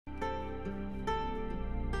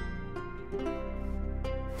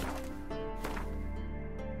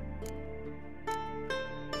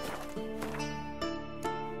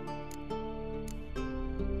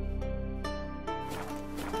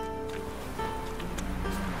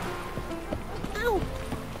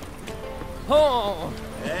Oh!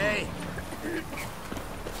 Hey!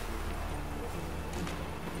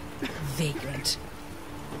 Vagrant.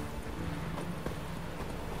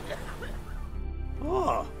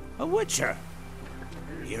 Oh, a witcher.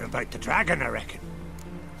 You're about the dragon, I reckon.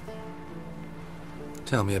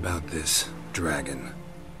 Tell me about this dragon.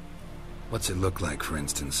 What's it look like, for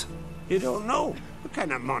instance? You don't know? What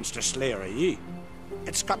kind of monster slayer are ye?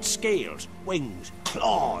 It's got scales, wings,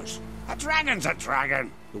 claws. A dragon's a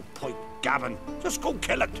dragon. No point gabbing. Just go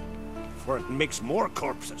kill it. Before it makes more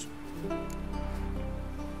corpses.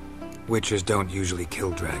 Witchers don't usually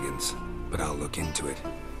kill dragons, but I'll look into it.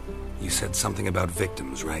 You said something about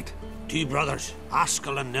victims, right? 2 brothers,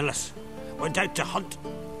 Askell and Nillis, went out to hunt.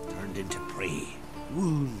 Turned into prey.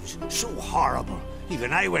 Wounds so horrible.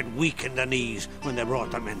 Even I went weak in the knees when they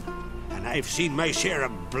brought them in. And I've seen my share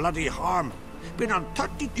of bloody harm. Been on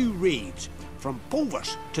 32 raids, from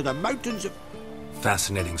Povus to the mountains of...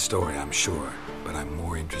 Fascinating story, I'm sure, but I'm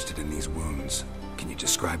more interested in these wounds. Can you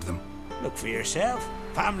describe them? Look for yourself.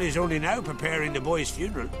 Family's only now preparing the boy's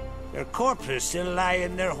funeral. Their corpses still lie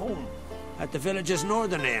in their home, at the village's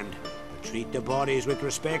northern end. But treat the bodies with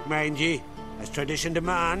respect, mind ye, as tradition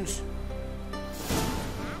demands.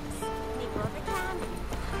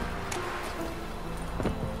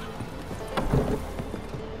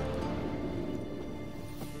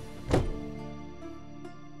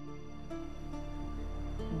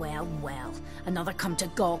 Well, well, another come to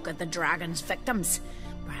gawk at the dragon's victims.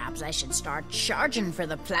 Perhaps I should start charging for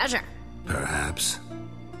the pleasure. Perhaps.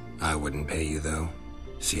 I wouldn't pay you, though.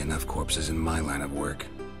 See enough corpses in my line of work.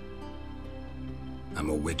 I'm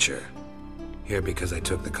a witcher. Here because I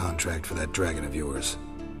took the contract for that dragon of yours.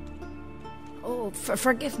 Oh,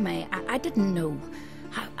 forgive me. I didn't know.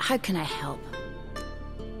 How can I help?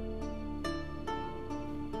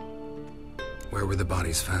 Where were the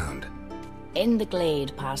bodies found? In the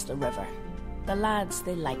glade past the river. The lads,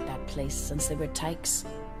 they liked that place since they were tykes.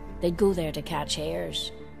 They'd go there to catch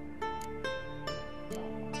hares.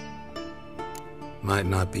 Might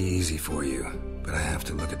not be easy for you, but I have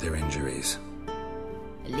to look at their injuries.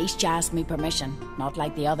 At least you asked me permission, not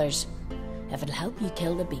like the others. If it'll help you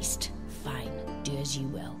kill the beast, fine, do as you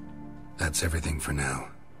will. That's everything for now.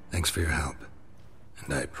 Thanks for your help.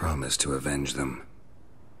 And I promise to avenge them.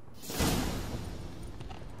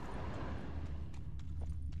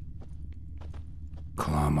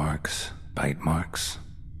 Claw marks, bite marks,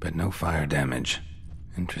 but no fire damage.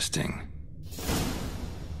 Interesting.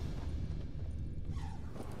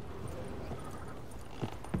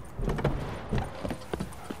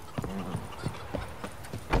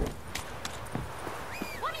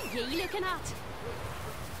 What are you looking at?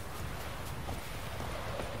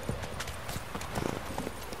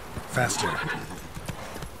 Faster.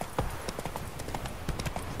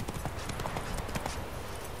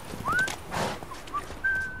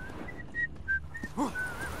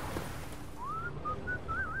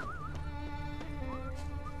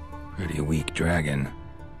 Pretty weak dragon.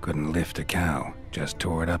 Couldn't lift a cow, just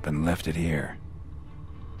tore it up and left it here.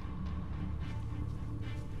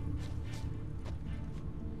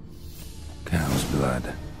 Cow's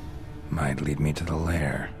blood. Might lead me to the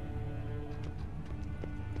lair.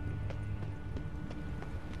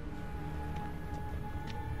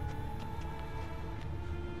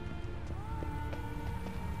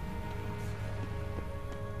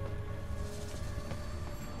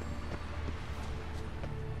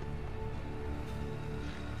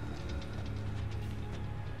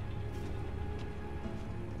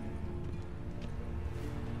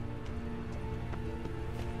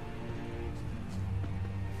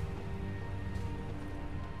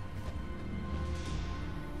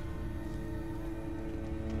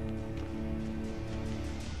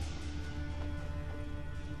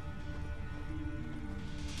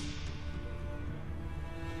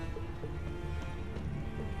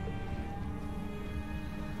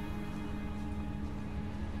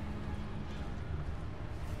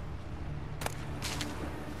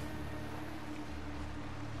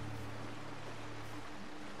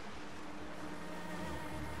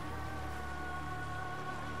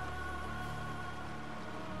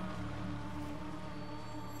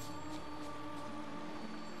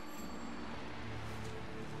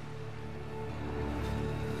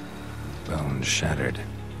 Bones shattered.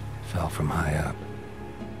 Fell from high up.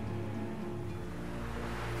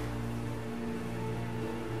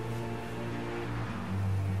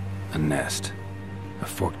 A nest. A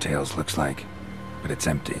forktails looks like, but it's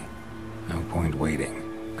empty. No point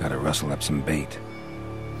waiting. Gotta rustle up some bait.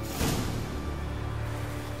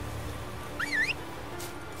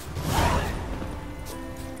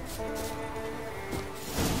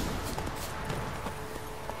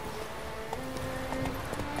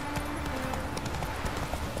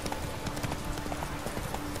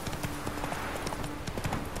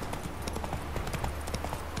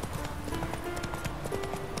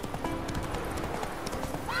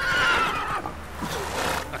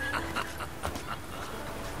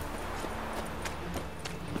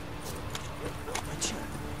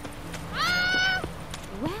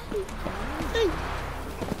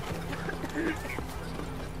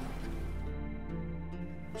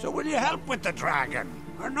 So will you help with the dragon,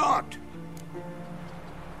 or not?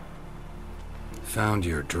 Found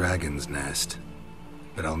your dragon's nest,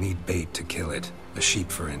 but I'll need bait to kill it. A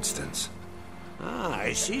sheep, for instance. Ah,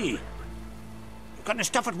 I see. Gonna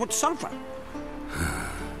stuff it with sulfur?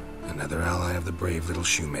 Another ally of the brave little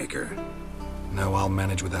shoemaker. No, I'll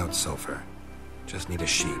manage without sulfur. Just need a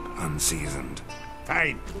sheep, unseasoned.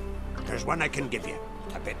 Fine. There's one I can give you.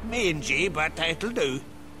 It's a bit mangy, but it'll do.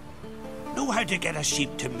 Know how to get a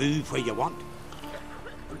sheep to move where you want?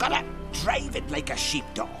 Gotta drive it like a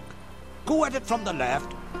sheepdog. Go at it from the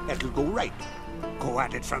left, it'll go right. Go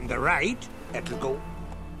at it from the right, it'll go...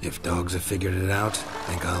 If dogs have figured it out,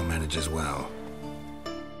 think I'll manage as well.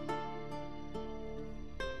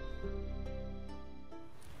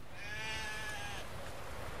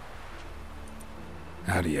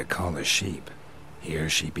 How do you call a sheep? Here,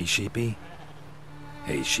 sheepy, sheepy?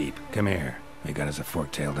 Hey, sheep, come here. We got us a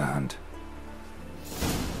fork-tailed hunt.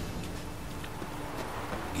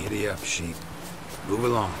 Giddy up, sheep. Move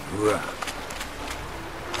along. Hoorah.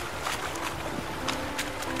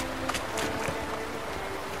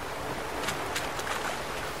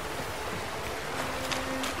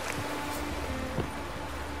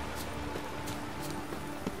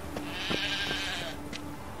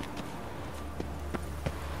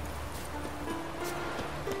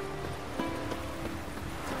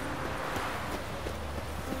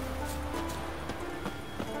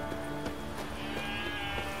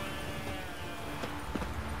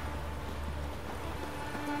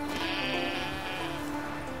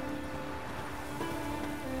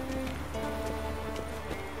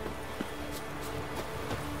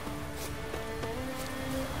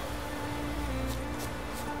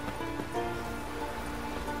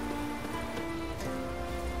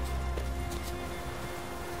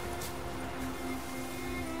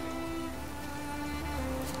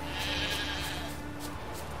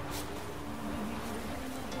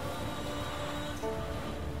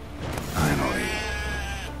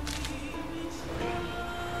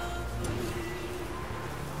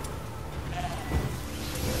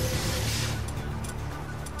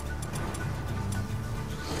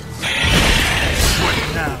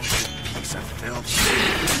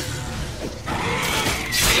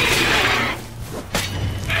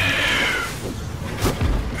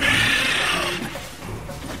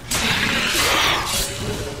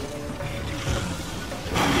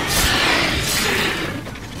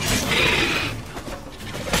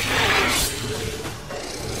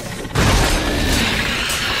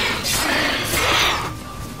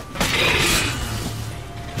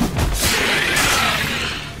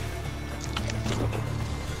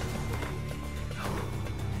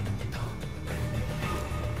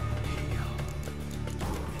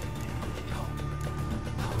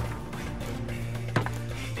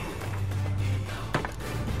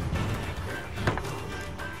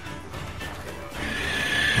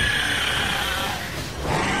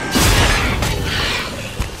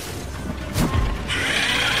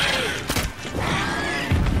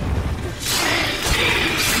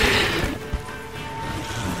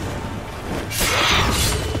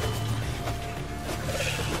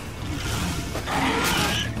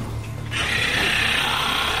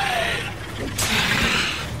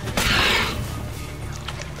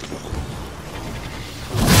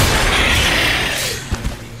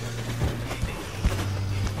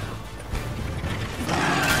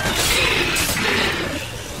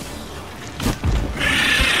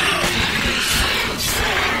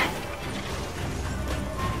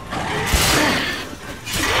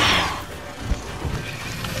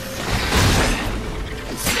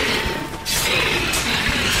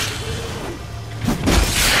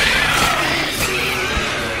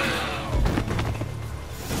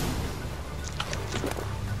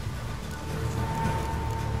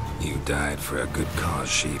 Died for a good cause,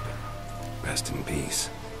 sheep. Rest in peace.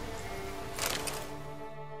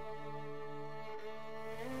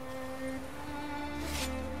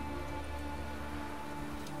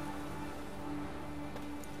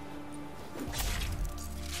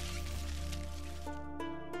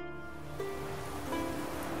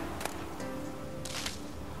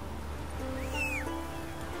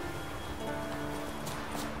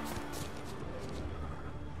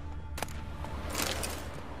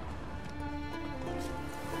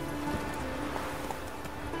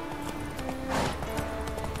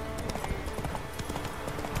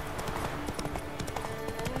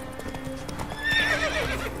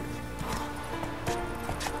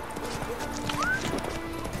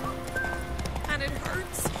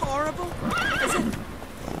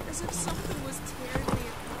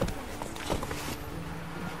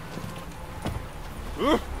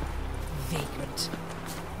 Vagrant.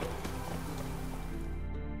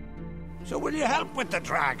 So will you help with the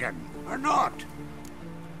dragon, or not?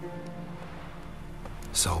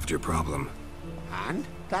 Solved your problem. And?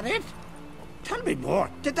 That it? Tell me more.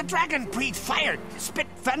 Did the dragon breathe fire, spit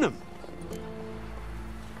venom?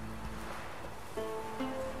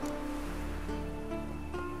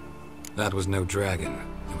 That was no dragon.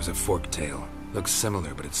 It was a forked tail. Looks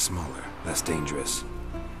similar, but it's smaller, less dangerous.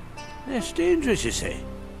 Less dangerous, you say?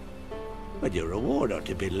 But your reward ought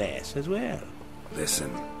to be less as well.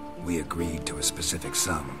 Listen, we agreed to a specific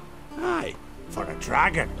sum. Aye, for a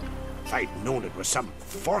dragon. If I'd known it was some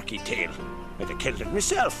forky tail, I'd have killed it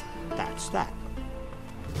myself. That's that.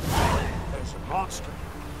 There's a monster.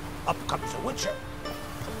 Up comes a witcher.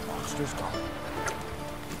 The monster's gone.